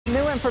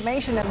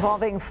information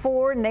involving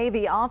 4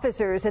 Navy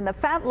officers in the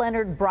Fat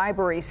Leonard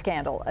bribery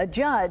scandal. A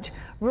judge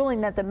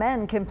ruling that the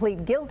men can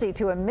plead guilty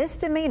to a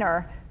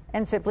misdemeanor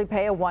and simply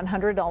pay a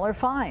 $100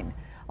 fine.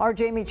 Our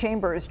Jamie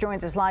Chambers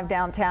joins us live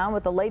downtown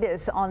with the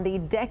latest on the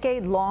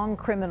decade-long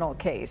criminal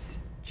case.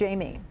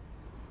 Jamie.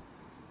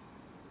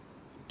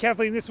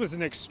 Kathleen, this was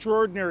an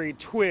extraordinary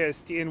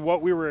twist in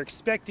what we were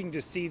expecting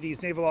to see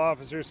these naval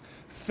officers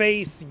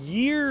face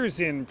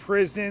years in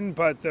prison,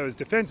 but those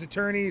defense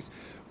attorneys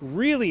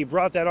really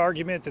brought that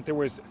argument that there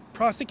was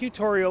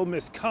prosecutorial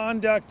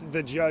misconduct.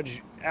 The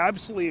judge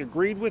absolutely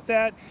agreed with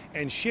that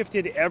and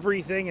shifted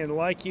everything. And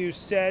like you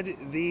said,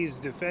 these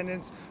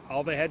defendants,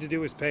 all they had to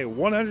do was pay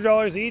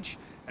 $100 each,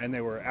 and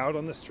they were out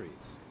on the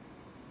streets.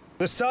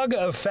 The saga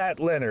of Fat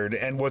Leonard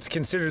and what's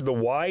considered the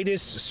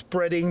widest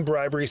spreading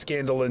bribery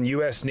scandal in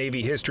U.S.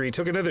 Navy history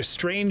took another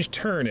strange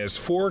turn as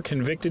 4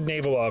 convicted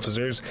naval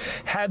officers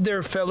had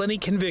their felony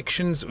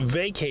convictions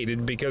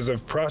vacated because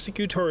of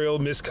prosecutorial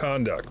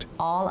misconduct.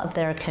 All of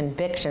their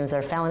convictions,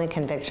 their felony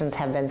convictions,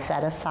 have been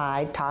set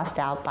aside, tossed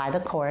out by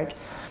the court,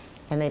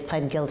 and they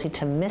pled guilty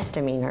to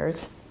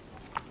misdemeanors.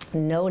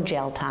 No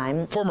jail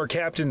time. Former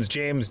captains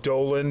James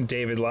Dolan,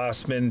 David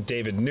Lassman,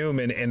 David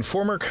Newman, and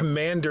former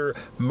commander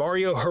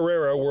Mario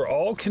Herrera were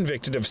all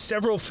convicted of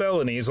several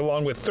felonies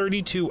along with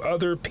 32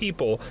 other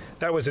people.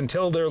 That was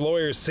until their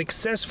lawyers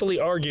successfully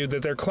argued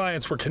that their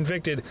clients were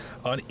convicted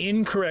on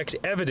incorrect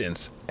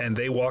evidence and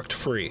they walked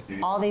free.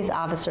 All these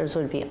officers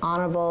would be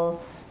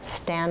honorable,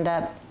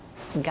 stand-up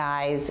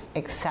guys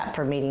except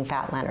for meeting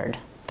Fat Leonard.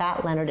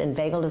 Fat Leonard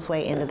inveigled his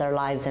way into their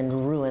lives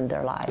and ruined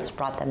their lives,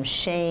 brought them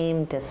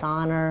shame,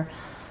 dishonor,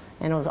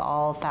 and it was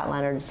all Fat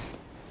Leonard's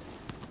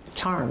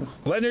charm.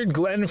 Leonard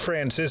Glenn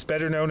Francis,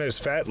 better known as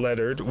Fat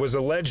Leonard, was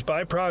alleged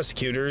by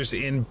prosecutors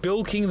in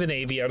bilking the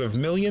Navy out of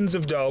millions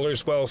of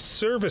dollars while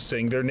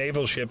servicing their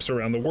naval ships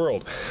around the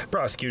world.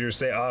 Prosecutors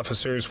say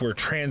officers were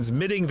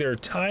transmitting their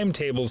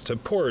timetables to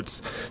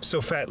ports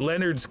so Fat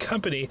Leonard's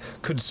company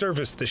could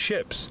service the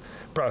ships.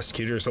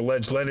 Prosecutors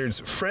allege Leonard's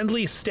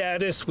friendly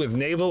status with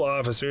naval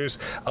officers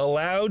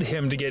allowed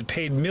him to get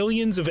paid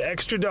millions of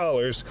extra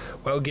dollars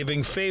while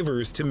giving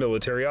favors to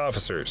military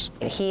officers.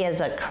 He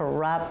is a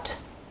corrupt,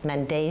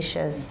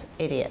 mendacious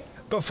idiot.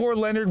 Before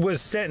Leonard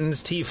was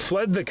sentenced, he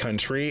fled the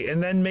country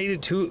and then made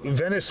it to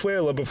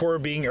Venezuela before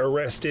being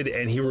arrested,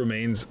 and he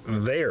remains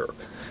there.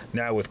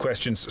 Now, with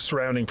questions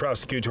surrounding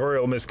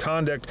prosecutorial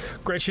misconduct,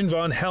 Gretchen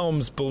von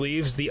Helms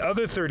believes the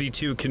other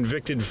 32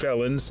 convicted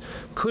felons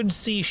could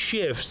see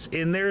shifts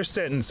in their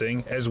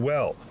sentencing as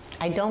well.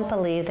 I don't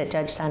believe that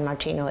Judge San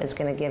Martino is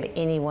going to give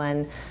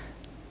anyone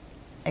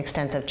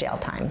extensive jail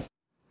time.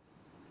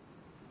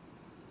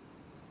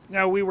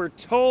 Now, we were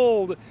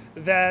told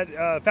that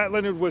Fat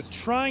Leonard was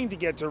trying to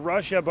get to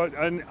Russia, but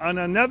on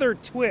another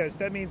twist,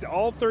 that means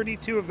all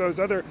 32 of those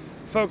other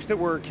folks that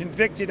were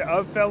convicted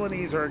of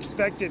felonies are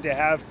expected to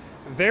have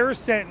their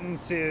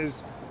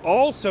sentences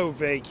also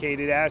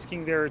vacated,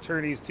 asking their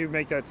attorneys to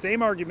make that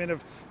same argument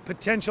of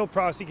potential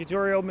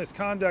prosecutorial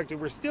misconduct.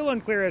 And we're still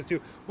unclear as to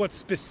what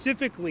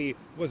specifically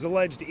was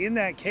alleged in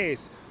that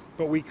case,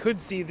 but we could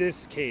see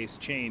this case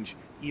change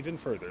even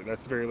further.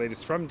 That's the very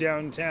latest from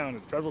downtown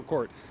at Federal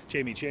Court.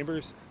 Jamie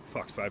Chambers,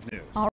 Fox 5 News.